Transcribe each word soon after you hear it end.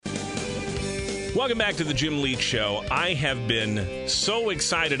Welcome back to the Jim Leach Show. I have been so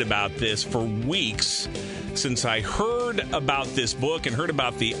excited about this for weeks since I heard about this book and heard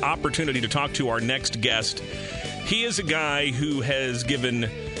about the opportunity to talk to our next guest. He is a guy who has given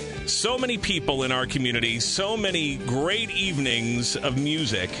so many people in our community so many great evenings of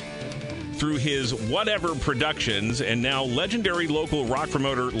music through his Whatever Productions, and now legendary local rock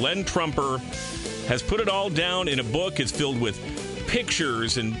promoter Len Trumper has put it all down in a book. It's filled with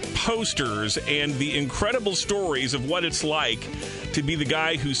pictures and posters and the incredible stories of what it's like to be the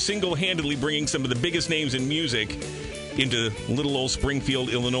guy who's single-handedly bringing some of the biggest names in music into little old Springfield,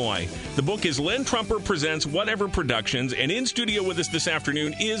 Illinois. The book is Len Trumper Presents Whatever Productions, and in studio with us this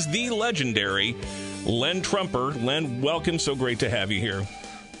afternoon is the legendary Len Trumper. Len, welcome. So great to have you here.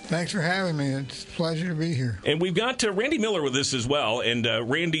 Thanks for having me. It's a pleasure to be here. And we've got Randy Miller with us as well. And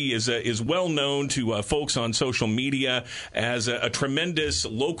Randy is well known to folks on social media as a tremendous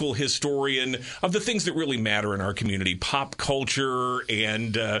local historian of the things that really matter in our community, pop culture,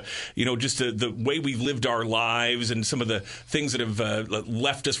 and just the way we've lived our lives, and some of the things that have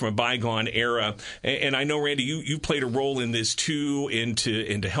left us from a bygone era. And I know, Randy, you played a role in this too,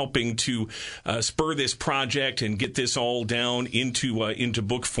 into helping to spur this project and get this all down into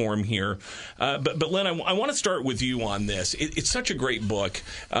book form here. But Len, I want to start with you on this. It's such a great book.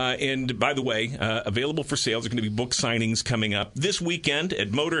 And by the way, available for sale. There's going to be book signings coming up this weekend at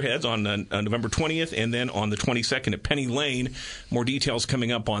Motorheads on November 20th, and then on the 22nd at Penny Lane. More details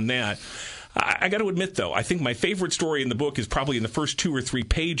coming up on that. I got to admit, though, I think my favorite story in the book is probably in the first 2 or 3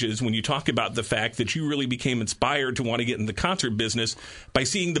 pages when you talk about the fact that you really became inspired to want to get in the concert business by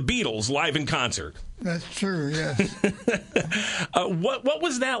seeing the Beatles live in concert. That's true, yes. What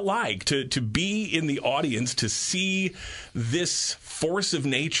was that like, to be in the audience, to see this force of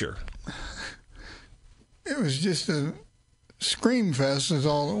nature? It was just a scream fest is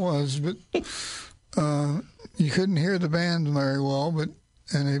all it was, but you couldn't hear the band very well,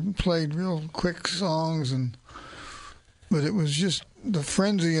 and they played real quick songs, but it was just the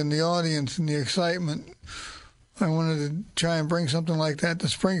frenzy in the audience and the excitement. I wanted to try and bring something like that to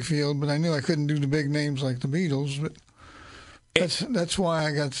Springfield, but I knew I couldn't do the big names like the Beatles, but that's why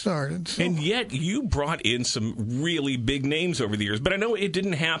I got started. So. And yet you brought in some really big names over the years, but I know it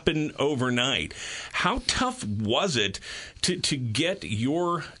didn't happen overnight. How tough was it to get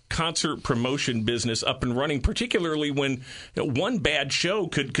your concert promotion business up and running, particularly when one bad show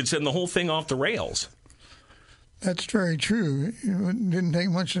could send the whole thing off the rails? That's very true. It didn't take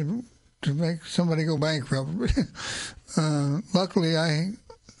much to make somebody go bankrupt. Luckily, I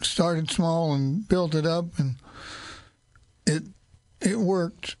started small and built it up, and it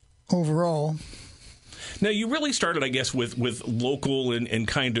worked overall. Now, you really started, I guess, with local and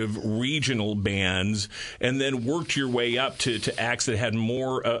kind of regional bands, and then worked your way up to acts that had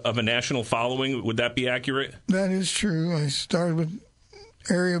more of a national following. Would that be accurate? That is true. I started with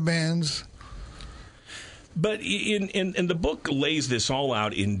area bands. But in the book lays this all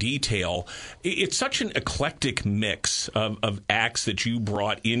out in detail. It's such an eclectic mix of acts that you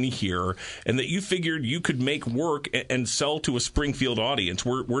brought in here, and that you figured you could make work and sell to a Springfield audience.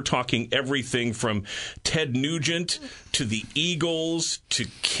 We're talking everything from Ted Nugent to the Eagles to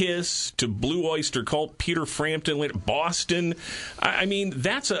Kiss to Blue Oyster Cult, Peter Frampton, Boston. I mean,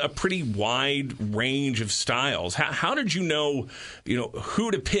 that's a pretty wide range of styles. How did you know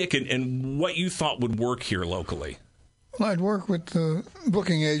who to pick and what you thought would work here locally? Well, I'd work with the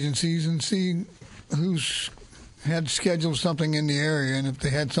booking agencies and see who's had scheduled something in the area, and if they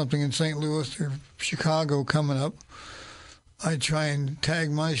had something in St. Louis or Chicago coming up, I'd try and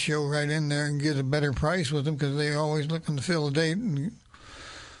tag my show right in there and get a better price with them, because they're always looking to fill a date, and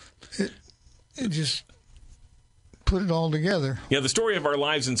it just put it all together. Yeah, the story of our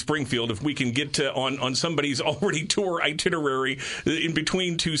lives in Springfield, if we can get on somebody's already tour itinerary in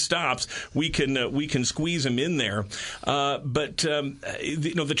between 2 stops, we can squeeze them in there. But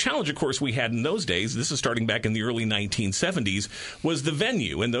the challenge, of course, we had in those days, this is starting back in the early 1970s, was the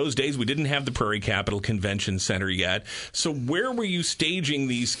venue. In those days, we didn't have the Prairie Capital Convention Center yet. So where were you staging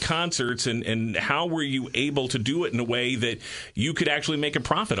these concerts, and how were you able to do it in a way that you could actually make a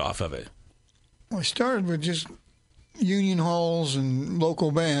profit off of it? Well, I started with just union halls and local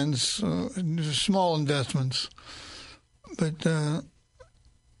bands, small investments. But the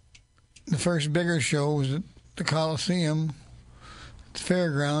first bigger show was at the Coliseum, at the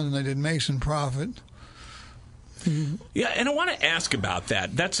fairground, and I did Mason Prophet. Yeah, and I want to ask about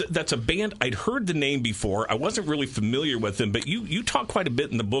that. That's a band. I'd heard the name before. I wasn't really familiar with them, but you talk quite a bit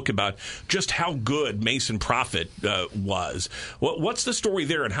in the book about just how good Mason Prophet was. What's the story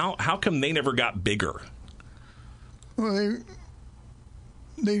there, and how come they never got bigger? Well,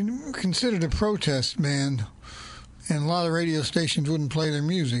 they considered a protest band, and a lot of radio stations wouldn't play their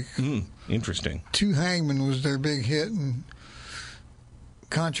music. Interesting. Two Hangman was their big hit and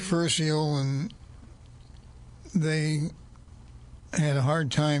controversial, and they had a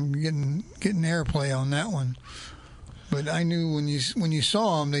hard time getting airplay on that one. But I knew when you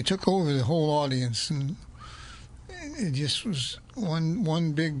saw them, they took over the whole audience, and it just was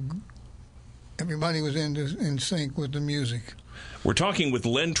one big. Everybody was in sync with the music. We're talking with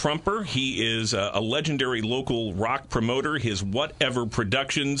Len Trumper. He is a legendary local rock promoter. His Whatever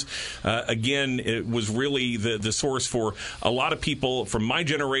Productions, again, it was really the source for a lot of people from my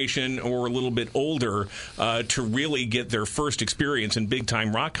generation or a little bit older to really get their first experience in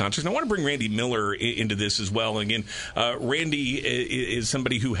big-time rock concerts. And I want to bring Randy Miller into this as well. And again, Randy is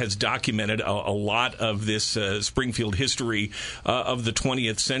somebody who has documented a lot of this Springfield history of the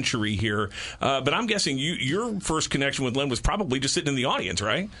 20th century here. But I'm guessing your first connection with Len was probably just sitting in the audience,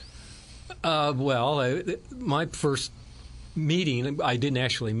 right? My first meeting, I didn't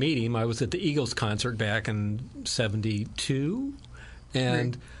actually meet him. I was at the Eagles concert back in '72,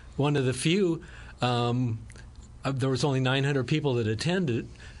 and one of the few. There was only 900 people that attended.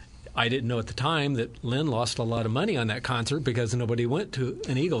 I didn't know at the time that Len lost a lot of money on that concert because nobody went to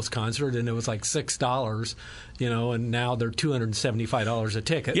an Eagles concert, and it was like $6, and now they're $275 a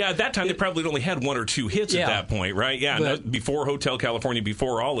ticket. Yeah, at that time they probably only had one or two hits at that point, right? Yeah, but, before Hotel California,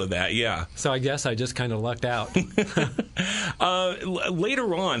 before all of that, yeah. So I guess I just kind of lucked out.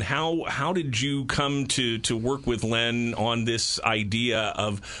 Later on, how did you come to work with Len on this idea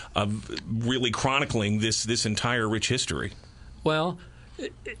of really chronicling this entire rich history? Well,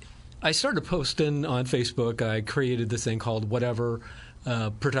 I started posting on Facebook. I created this thing called Whatever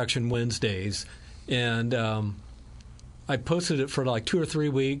Production Wednesdays, and I posted it for like 2 or 3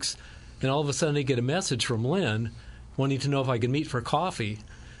 weeks, and all of a sudden I get a message from Len wanting to know if I could meet for coffee.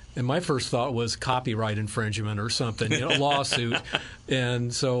 And my first thought was copyright infringement or something, lawsuit.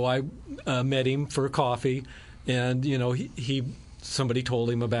 And so I met him for coffee, and somebody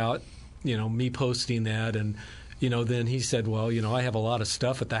told him about me posting that, and then he said, well, I have a lot of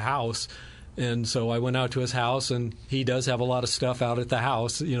stuff at the house. And so I went out to his house, and he does have a lot of stuff out at the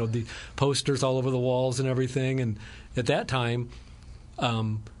house, the posters all over the walls and everything. And at that time,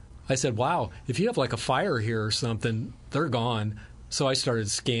 I said, wow, if you have like a fire here or something, they're gone. So I started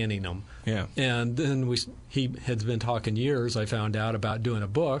scanning them. Yeah. And then he had been talking years, I found out, about doing a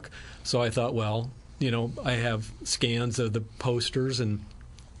book. So I thought, well, I have scans of the posters, and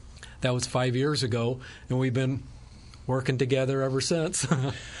that was 5 years ago, and we've been working together ever since.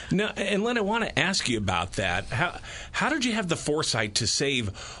 Now, and Len, I want to ask you about that. How did you have the foresight to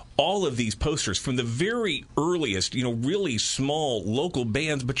save all of these posters from the very earliest, really small local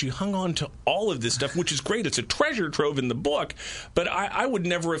bands, but you hung on to all of this stuff, which is great. It's a treasure trove in the book, but I would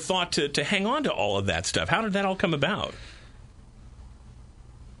never have thought to hang on to all of that stuff. How did that all come about?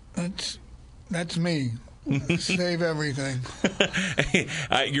 That's me. Save everything.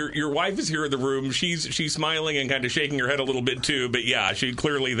 Your wife is here in the room. She's smiling and kind of shaking her head a little bit too. But yeah, she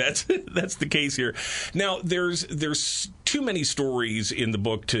clearly that's the case here. Now there's too many stories in the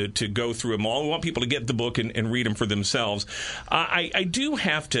book to go through them all. I want people to get the book and read them for themselves. I do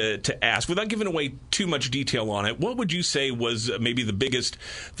have to ask, without giving away too much detail on it, what would you say was maybe the biggest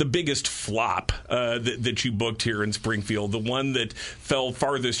flop that you booked here in Springfield? The one that fell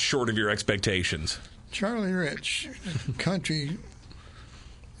farthest short of your expectations? Charlie Rich, country.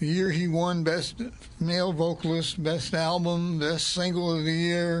 The year he won Best Male Vocalist, Best Album, Best Single of the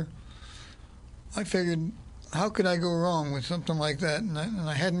Year. I figured, how could I go wrong with something like that? And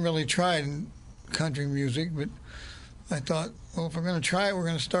I hadn't really tried country music, but I thought, well, if we're going to try it, we're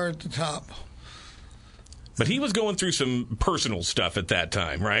going to start at the top. But he was going through some personal stuff at that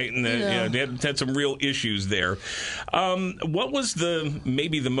time, right? And had some real issues there. What was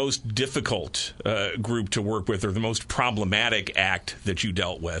maybe the most difficult group to work with, or the most problematic act that you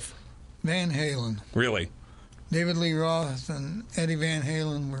dealt with? Van Halen. Really? David Lee Roth and Eddie Van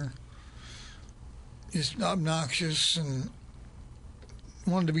Halen were just obnoxious and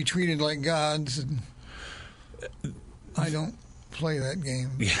wanted to be treated like gods. And I don't play that game.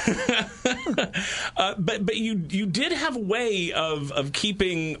 But you did have a way of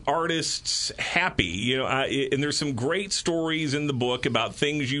keeping artists happy, and there's some great stories in the book about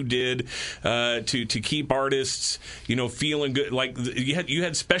things you did to keep artists, feeling good. Like you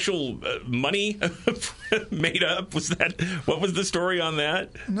had special money made up. What was the story on that?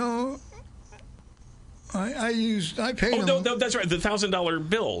 No. I paid them. Oh, no, that's right. The $1,000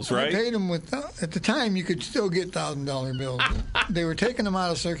 bills, right? I paid them at the time you could still get $1,000 bills. They were taking them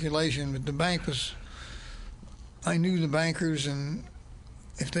out of circulation, but the bank I knew the bankers, and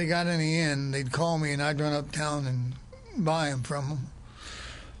if they got any in, they'd call me and I'd run uptown and buy them from them.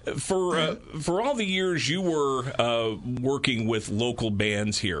 For all the years you were working with local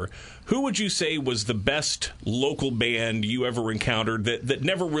bands here, who would you say was the best local band you ever encountered that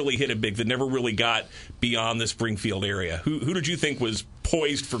never really hit it big, that never really got beyond the Springfield area? Who did you think was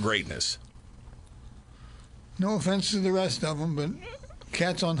poised for greatness? No offense to the rest of them, but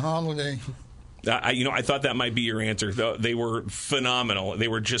Cats on Holiday. I thought that might be your answer. They were phenomenal. They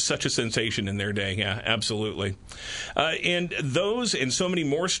were just such a sensation in their day. Yeah, absolutely. And those and so many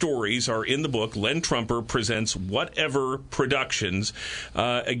more stories are in the book. Len Trumper presents Whatever Productions.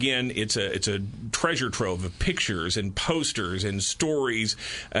 Again, it's a treasure trove of pictures and posters and stories,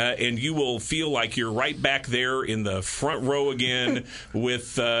 and you will feel like you're right back there in the front row again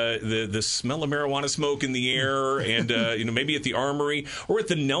with the smell of marijuana smoke in the air, and maybe at the Armory or at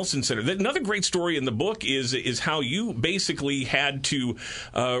the Nelson Center. Another great story in the book is how you basically had to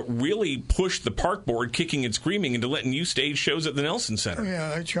really push the park board kicking and screaming into letting you stage shows at the Nelson Center.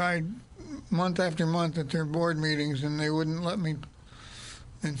 Yeah, I tried month after month at their board meetings, and they wouldn't let me.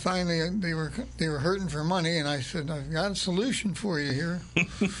 And finally, they were hurting for money, and I said, I've got a solution for you here.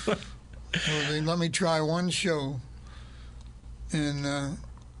 So they let me try one show, and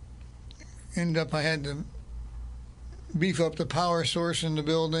ended up I had to beef up the power source in the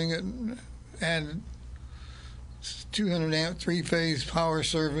building and add 200 amp 3-phase power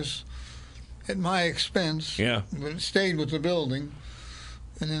service at my expense. Yeah. But it stayed with the building.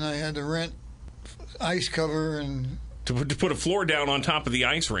 And then I had to rent ice cover and to put a floor down on top of the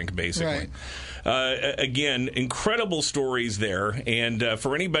ice rink, basically. Right. Again, incredible stories there. And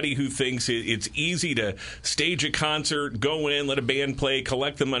for anybody who thinks it's easy to stage a concert, go in, let a band play,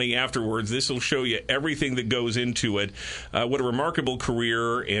 collect the money afterwards, this will show you everything that goes into it. What a remarkable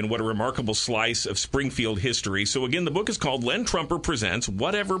career and what a remarkable slice of Springfield history. So again, the book is called Len Trumper Presents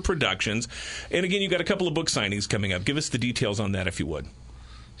Whatever Productions. And again, you've got a couple of book signings coming up. Give us the details on that if you would.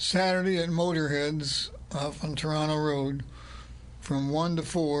 Saturday at Motorheads off on Toronto Road from 1 to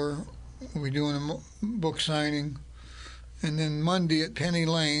 4. We're doing a book signing. And then Monday at Penny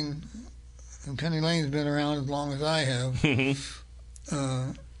Lane. And Penny Lane's been around as long as I have.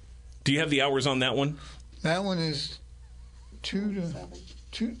 Do you have the hours on that one? That one is 4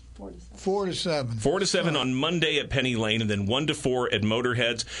 to 7. 4 to 7 on Monday at Penny Lane, and then 1 to 4 at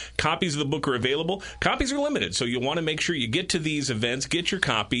Motorheads. Copies of the book are available. Copies are limited, so you'll want to make sure you get to these events, get your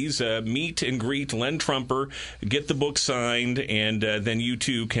copies, meet and greet Len Trumper, get the book signed, and then you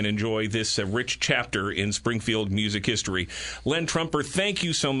too can enjoy this rich chapter in Springfield music history. Len Trumper, thank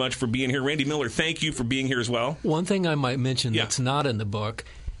you so much for being here. Randy Miller, thank you for being here as well. One thing I might mention that's not in the book,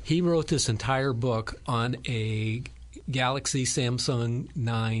 he wrote this entire book on a Galaxy Samsung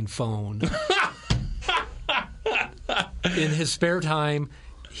 9 phone. In his spare time,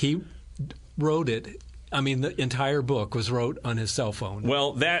 he wrote it. I mean, the entire book was wrote on his cell phone.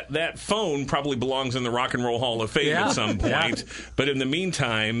 Well, that phone probably belongs in the Rock and Roll Hall of Fame at some point. But in the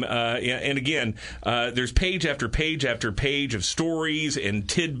meantime, and again, there's page after page after page of stories and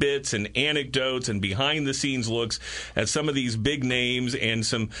tidbits and anecdotes and behind-the-scenes looks at some of these big names and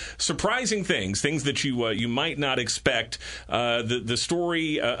some surprising things that you might not expect. The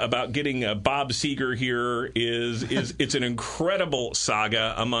story about getting Bob Seger here is it's an incredible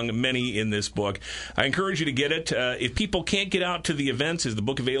saga among many in this book. I encourage you to get it. If people can't get out to the events, is the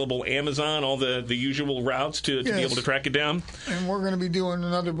book available Amazon, all the usual routes to be able to track it down? And we're going to be doing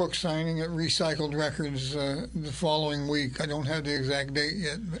another book signing at Recycled Records the following week. I don't have the exact date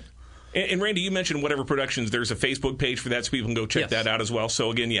yet, but And Randy, you mentioned Whatever Productions. There's a Facebook page for that, so people can go check that out as well. So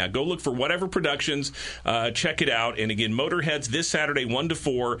again, go look for Whatever Productions, check it out. And again, Motorheads this Saturday, 1 to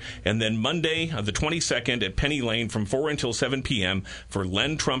 4, and then Monday, the 22nd at Penny Lane from 4 until 7 p.m. for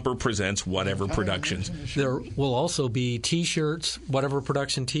Len Trumper Presents Whatever Productions. There will also be T-shirts, Whatever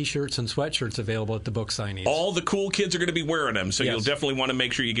Production T-shirts and sweatshirts available at the book signings. All the cool kids are going to be wearing them, so you'll definitely want to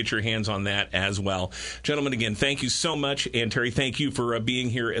make sure you get your hands on that as well. Gentlemen, again, thank you so much. And Terry, thank you for being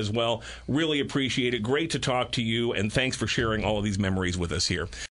here as well. Really appreciate it. Great to talk to you, and thanks for sharing all of these memories with us here.